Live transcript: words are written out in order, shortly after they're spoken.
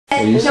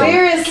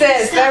Where is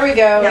this? There we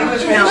go. No.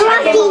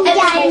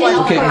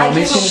 Okay,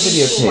 Mommy's gonna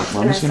videotape.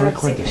 Mommy's gonna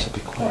record this. So be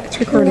quiet. It's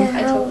recording. I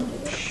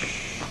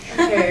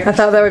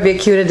thought that would be a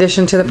cute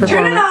addition to the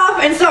performance. Turn it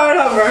off and start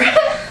over.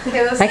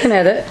 I can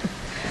edit.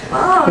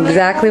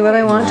 Exactly what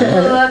I want to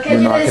edit. Look at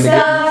this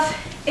stuff.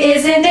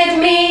 Isn't it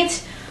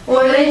meat?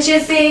 Wouldn't you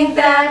think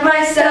that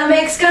my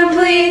stomach's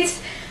complete?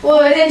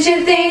 Wouldn't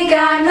you think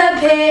I'm the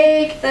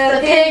pig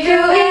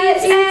who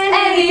eats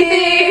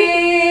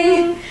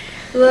anything?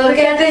 Look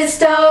at this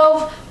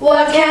stove.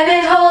 What can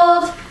it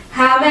hold?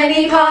 How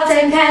many pots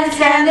and pans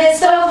can this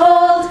stove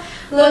hold?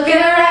 Looking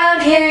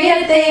around here,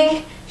 you'd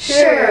think,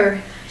 sure,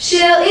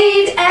 she'll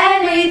eat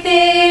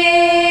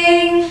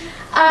everything.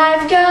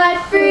 I've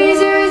got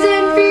freezers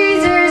and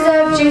freezers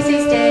of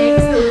juicy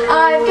steaks.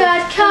 I've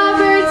got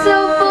cupboards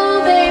so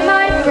full they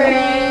might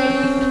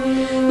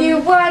break. You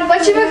want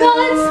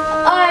whatchamacallits?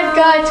 I've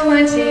got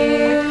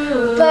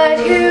 20. But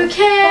who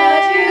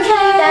cares?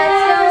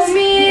 That's no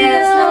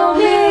meal.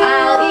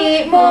 I'll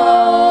eat more.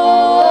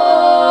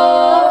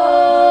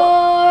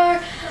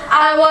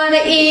 I want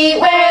to eat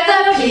where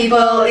the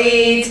people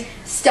eat.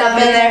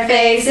 Stuffing their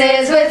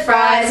faces with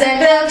fries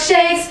and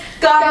milkshakes.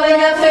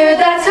 Gobbling up food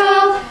that's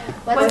cold.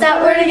 What's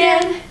that word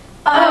again?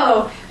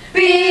 Oh,